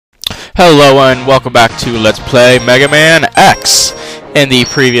Hello and welcome back to Let's Play Megaman X. In the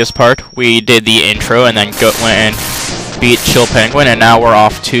previous part, we did the intro and then went and beat Chill Penguin, and now we're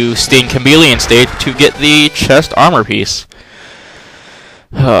off to Sting Chameleon stage to get the chest armor piece.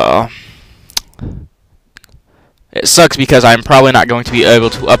 It sucks because I'm probably not going to be able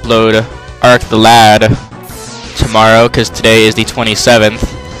to upload Arc the Lad tomorrow because today is the 27th,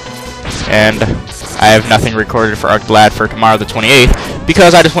 and I have nothing recorded for Arc the Lad for tomorrow the 28th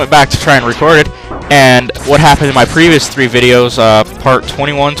because I just went back to try and record it, and what happened in my previous three videos, part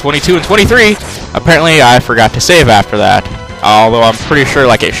 21, 22, and 23, apparently I forgot to save after that. Although I'm pretty sure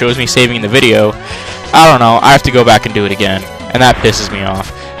like it shows me saving the video. I don't know, I have to go back and do it again, and that pisses me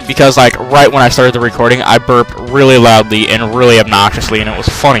off. Because like right when I started the recording, I burped really loudly and really obnoxiously, and it was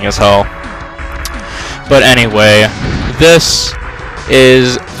funny as hell. But anyway, this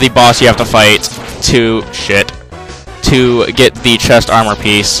is the boss you have to fight to get the chest armor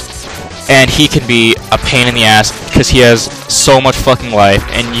piece, and he can be a pain in the ass because he has so much fucking life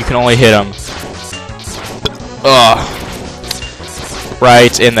and you can only hit him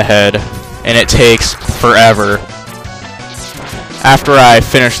right in the head, and it takes forever. After I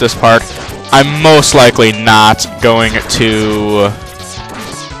finish this part, I'm most likely not going to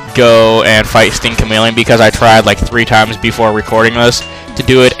go and fight Sting Chameleon because I tried like 3 times before recording this to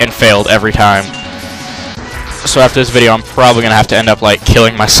do it and failed every time. So after this video, I'm probably gonna have to end up like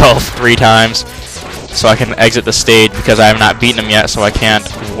killing myself 3 times so I can exit the stage because I have not beaten him yet, so I can't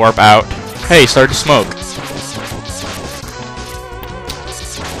warp out. Hey, started to smoke.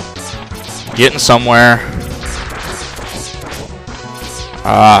 Getting somewhere.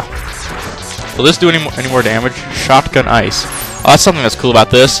 Will this do any more damage? Shotgun ice. Oh, that's something that's cool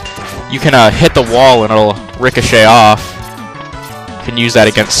about this. You can hit the wall and it'll ricochet off. You can use that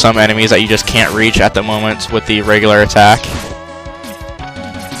against some enemies that you just can't reach at the moment with the regular attack.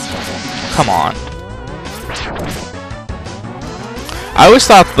 Come on. I always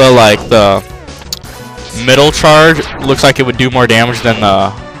thought the middle charge looks like it would do more damage than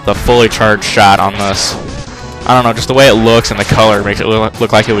the fully charged shot on this. I don't know, just the way it looks and the color makes it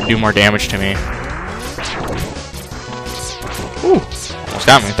look like it would do more damage to me. Ooh, almost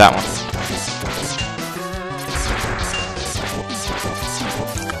got me with that one.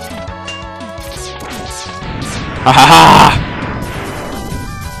 Ha ha ha!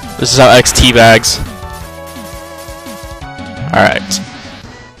 This is how X teabags. Alright.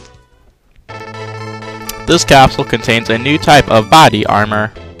 This capsule contains a new type of body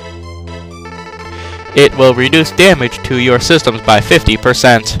armor. It will reduce damage to your systems by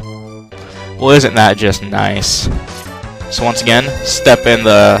 50%. Well, isn't that just nice? So once again, step in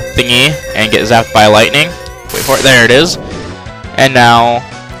the thingy and get zapped by lightning. Wait for it, there it is. And now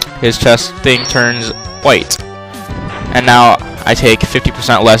his chest thing turns white. And now I take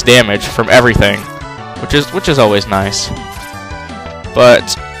 50% less damage from everything, which is always nice.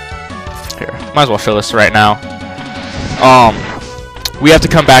 But here, might as well show this right now. We have to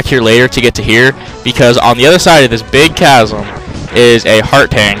come back here later to get to here because on the other side of this big chasm is a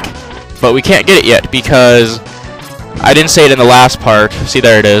heart tank, but we can't get it yet because I didn't say it in the last part. See,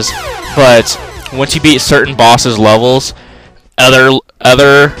 there it is. But once you beat certain bosses' levels, other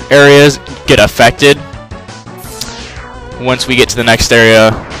areas get affected. Once we get to the next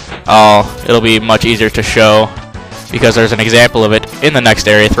area, it'll be much easier to show because there's an example of it in the next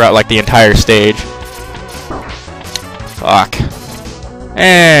area throughout like the entire stage. Fuck.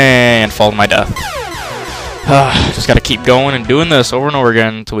 And fall to my death. Just gotta keep going and doing this over and over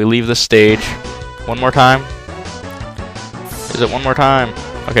again until we leave this stage. One more time. Is it one more time?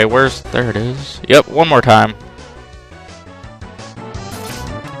 Okay, there it is. Yep, one more time.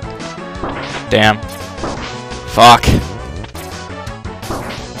 Damn. Fuck.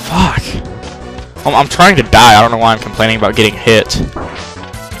 Fuck. I'm trying to die. I don't know why I'm complaining about getting hit.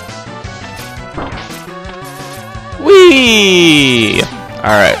 Whee!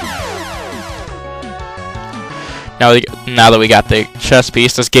 Alright. Now that we got the chest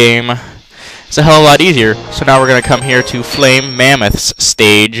piece, this game is a hell of a lot easier. So now we're going to come here to Flame Mammoth's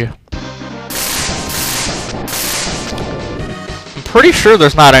stage. I'm pretty sure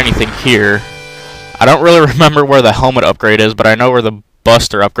there's not anything here. I don't really remember where the helmet upgrade is, but I know where the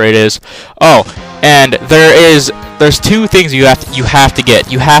Buster upgrade is. Oh, and there's 2 things you have to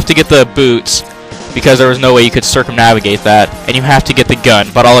get. You have to get the boots because there was no way you could circumnavigate that, and you have to get the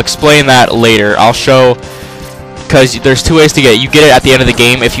gun. But I'll explain that later. I'll show because there's 2 ways to get it. You get it at the end of the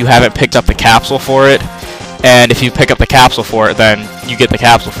game if you haven't picked up the capsule for it, and if you pick up the capsule for it, then you get the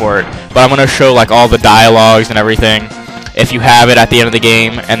capsule for it. But I'm gonna show like all the dialogues and everything if you have it at the end of the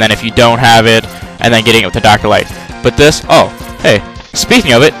game, and then if you don't have it, and then getting it with the Dr. Light. But this, oh, hey,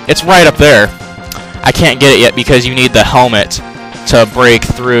 Speaking of it, it's right up there. I can't get it yet because you need the helmet to break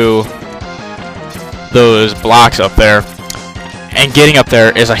through those blocks up there. And getting up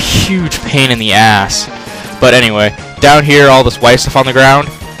there is a huge pain in the ass. But anyway, down here, all this white stuff on the ground.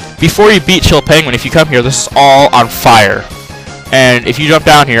 Before you beat Chill Penguin, if you come here, this is all on fire. And if you jump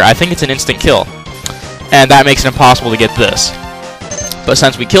down here, I think it's an instant kill. And that makes it impossible to get this. But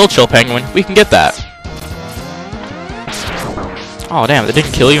since we killed Chill Penguin, we can get that. Oh damn, that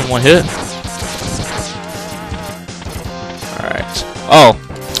didn't kill you in one hit? Alright. Oh,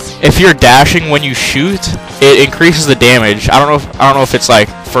 if you're dashing when you shoot, it increases the damage. I don't know if it's like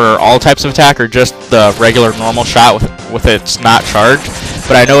for all types of attack or just the regular normal shot with it's not charged.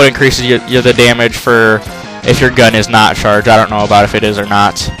 But I know it increases the damage for if your gun is not charged. I don't know about if it is or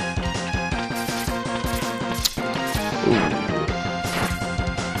not. Ooh.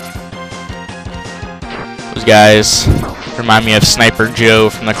 Those guys remind me of Sniper Joe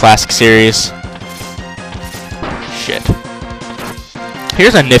from the classic series. Shit.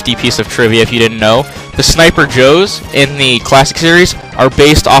 Here's a nifty piece of trivia if you didn't know. The Sniper Joes in the classic series are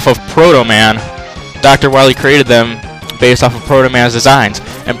based off of Proto Man. Dr. Wily created them based off of Proto Man's designs.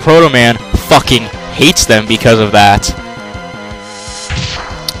 And Proto Man fucking hates them because of that.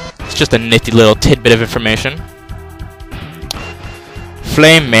 It's just a nifty little tidbit of information.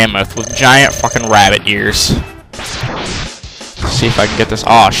 Flame Mammoth with giant fucking rabbit ears. Let's see if I can get this.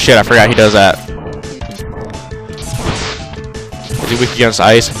 Oh shit, I forgot he does that. Is he weak against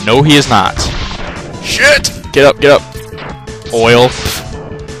ice? No, he is not. Shit! Get up, get up. Oil.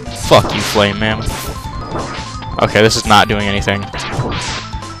 Fuck you, Flame Mammoth. Okay, this is not doing anything.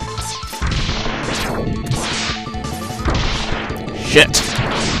 Shit.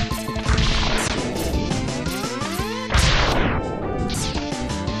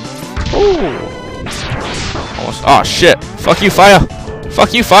 Ooh. Almost. Oh shit. Fuck you, fire.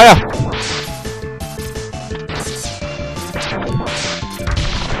 Fuck you, fire.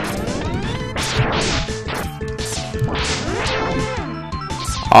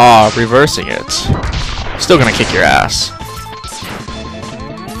 Ah, reversing it. Still gonna kick your ass.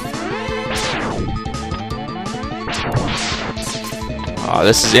 Oh,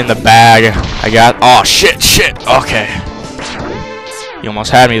 this is in the bag. I got. Oh shit, shit. Okay. You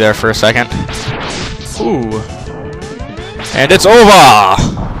almost had me there for a second. Ooh. And it's over!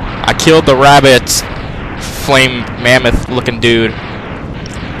 I killed the rabbit, flame mammoth looking dude.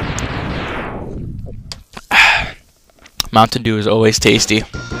 Mountain Dew is always tasty.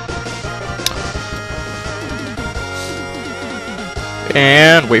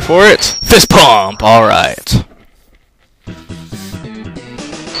 And wait for it. Fist pump! Alright.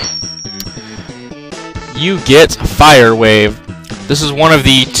 You get Fire Wave. This is one of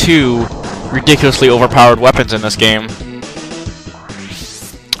the 2 ridiculously overpowered weapons in this game.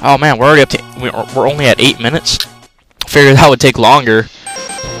 Oh man, we're already up to we're only at 8 minutes. Figured that would take longer.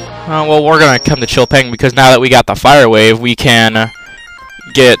 Well, we're gonna come to Chill Penguin because now that we got the Fire Wave, we can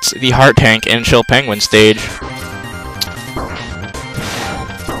get the Heart Tank in Chill Penguin stage.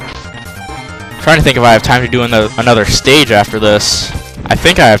 Trying to think if I have time to do another stage after this. I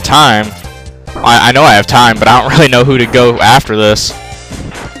think I have time. I know I have time, but I don't really know who to go after this.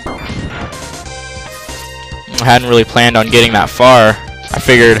 I hadn't really planned on getting that far. I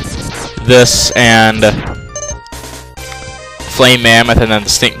figured this and Flame Mammoth and then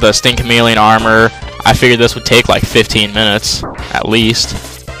the Sting Chameleon armor, I figured this would take like 15 minutes, at least.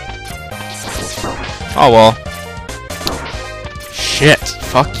 Oh well. Shit.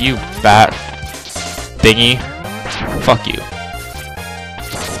 Fuck you, bat thingy. Fuck you.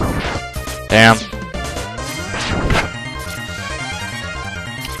 Damn.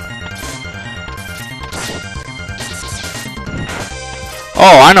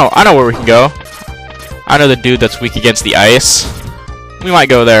 Oh, I know where we can go. I know the dude that's weak against the ice. We might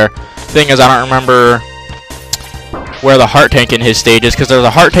go there. Thing is, I don't remember where the Heart Tank in his stage is, because there's a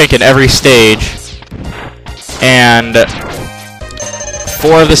Heart Tank in every stage. And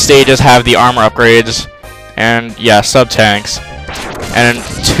 4 of the stages have the armor upgrades. And yeah, sub-tanks. And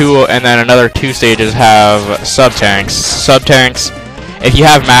then another 2 stages have sub-tanks. Sub-tanks, if you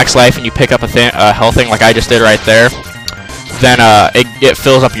have max life and you pick up a health thing like I just did right there, then it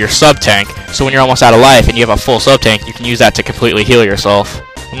fills up your sub-tank. So when you're almost out of life and you have a full sub-tank, you can use that to completely heal yourself.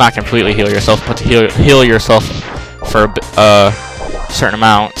 Well, not completely heal yourself, but to heal yourself for a certain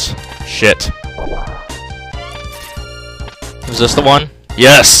amount. Shit. Is this the one?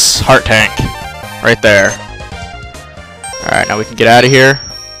 Yes! Heart Tank. Right there. Alright, now we can get out of here.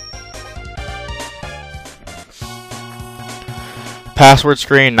 Password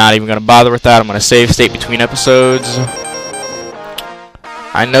screen, not even going to bother with that. I'm going to save state between episodes.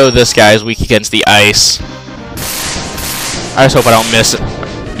 I know this guy is weak against the ice. I just hope I don't miss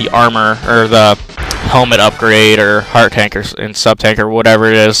the armor or the helmet upgrade or heart tank or and sub tank or whatever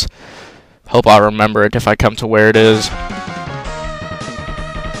it is. Hope I'll remember it if I come to where it is.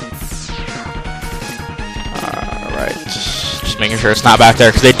 Alright, just making sure it's not back there,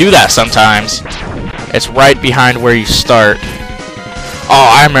 because they do that sometimes. It's right behind where you start. Oh,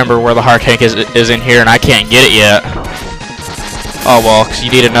 I remember where the heart tank is in here, and I can't get it yet. Oh well, because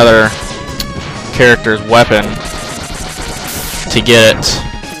you need another character's weapon to get it.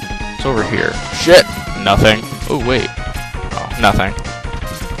 It's over here. Shit! Nothing. Oh wait. Oh, nothing.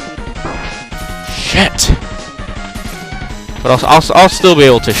 Shit! But I'll still be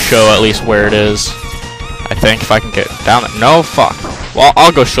able to show at least where it is. I think, if I can get down there. No, fuck. Well,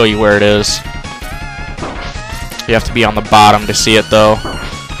 I'll go show you where it is. You have to be on the bottom to see it, though.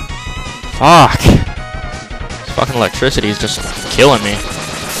 Fuck. This fucking electricity is just killing me.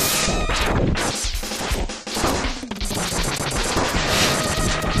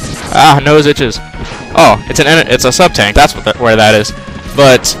 Ah, nose itches. Oh, it's a sub tank. That's where that is.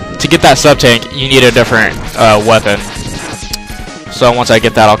 But to get that sub tank, you need a different weapon. So once I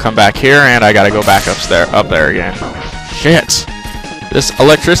get that, I'll come back here, and I gotta go back up there again. Shit. This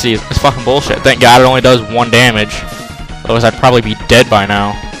electricity is fucking bullshit. Thank God it only does 1 damage. Otherwise, I'd probably be dead by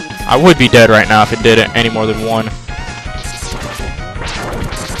now. I would be dead right now if it did any more than 1.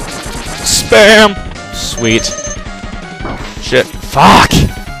 Spam! Sweet. Shit. Fuck!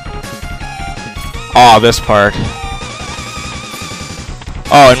 Oh, this part.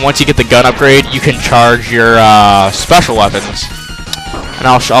 Oh, and once you get the gun upgrade, you can charge your special weapons. And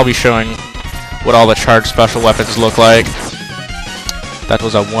I'll be showing what all the charged special weapons look like. That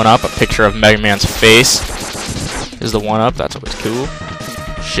was a 1-up. A picture of Megaman's face is the 1-up. That's always cool.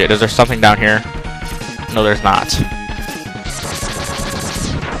 Shit, is there something down here? No, there's not.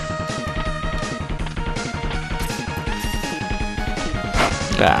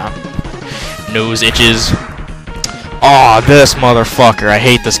 Ah. Nose itches. Aw, this motherfucker. I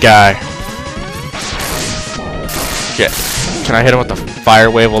hate this guy. Shit. Can I hit him with the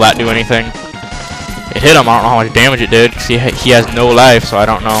fire wave? Will that do anything? It hit him. I don't know how much damage it did, because he has no life, so I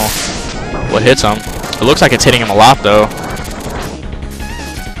don't know what hits him. It looks like it's hitting him a lot, though.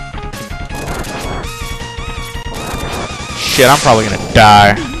 Shit, I'm probably gonna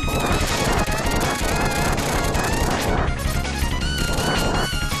die.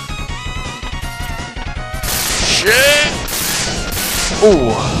 Shit!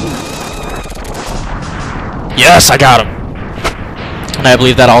 Ooh. Yes, I got him! And I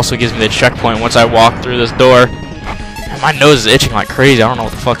believe that also gives me the checkpoint once I walk through this door. And my nose is itching like crazy. I don't know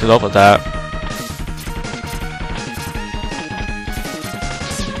what the fuck is up with that.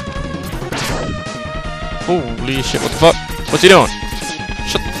 Holy shit, what the fuck? What's he doing?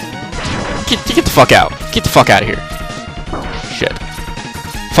 Shut. Get the fuck out. Get the fuck out of here. Shit.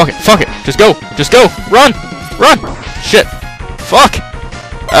 Fuck it, fuck it. Just go. Just go. Run. Run. Shit. Fuck.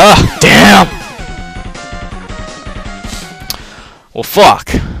 Ugh, damn. Well, fuck.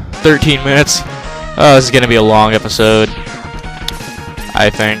 13 minutes. Oh, this is gonna be a long episode, I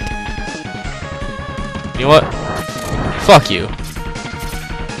think. You know what? Fuck you.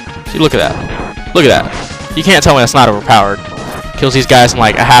 See, look at that. Look at that. You can't tell me that's not overpowered. Kills these guys in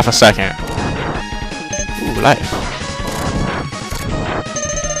like a half a second. Ooh, life.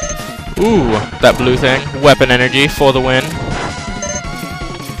 Ooh, that blue thing. Weapon energy for the win.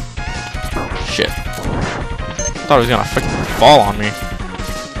 Shit. Thought he was gonna freaking fall on me.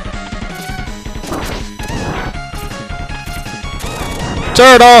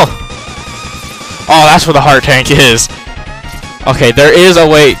 Turtle! Oh, that's where the heart tank is. Okay, there is a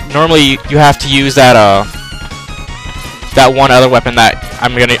way. Normally, you have to use that that one other weapon that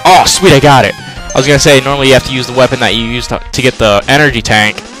I'm gonna. Oh, sweet, I got it. I was gonna say normally you have to use the weapon that you used to get the energy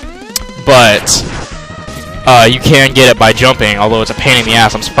tank, but you can get it by jumping. Although it's a pain in the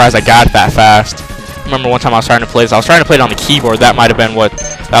ass. I'm surprised I got it that fast. Remember one time I was trying to play this. I was trying to play it on the keyboard. That might have been what.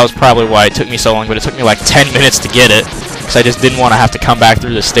 That was probably why it took me so long. But it took me like 10 minutes to get it, because I just didn't want to have to come back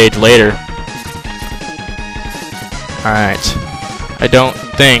through this stage later. All right. I don't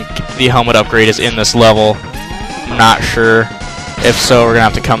think the helmet upgrade is in this level. I'm not sure. If so, we're gonna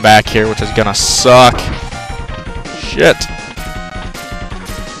have to come back here, which is gonna suck. Shit.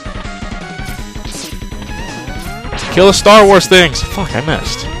 Kill the Star Wars things. Fuck, I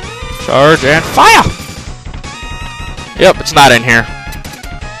missed. Charge and fire! Yep, it's not in here.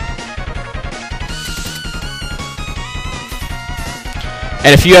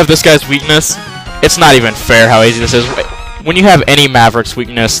 And if you have this guy's weakness, it's not even fair how easy this is. When you have any Maverick's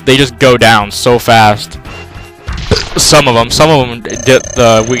weakness, they just go down so fast. Some of them,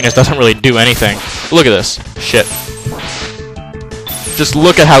 the weakness doesn't really do anything. Look at this. Shit. Just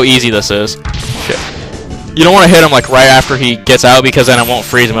look at how easy this is. Shit. You don't want to hit him like right after he gets out because then it won't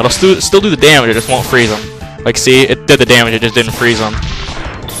freeze him. It'll still do the damage, it just won't freeze him. Like, see, it did the damage, it just didn't freeze him.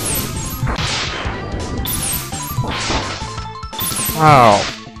 Wow.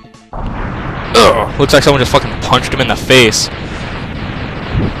 Ugh. Looks like someone just fucking punched him in the face.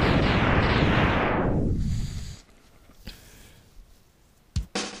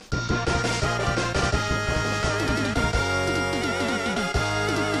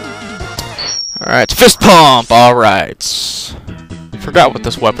 Alright, fist pump! Alright. Forgot what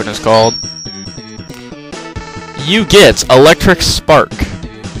this weapon is called. You get electric spark.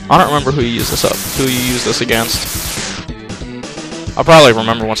 I don't remember who you use this against. I'll probably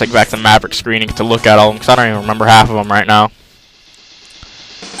remember once I get back to the Maverick screen and get to look at all of them, because I don't even remember half of them right now.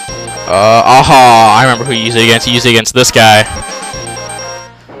 Aha! I remember who you use it against. You use it against this guy.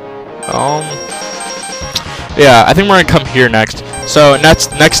 Yeah, I think we're gonna come here next. So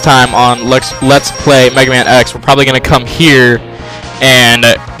next time on Let's Play Megaman X, we're probably gonna come here and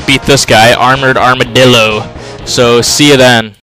beat this guy, Armored Armadillo. So see you then.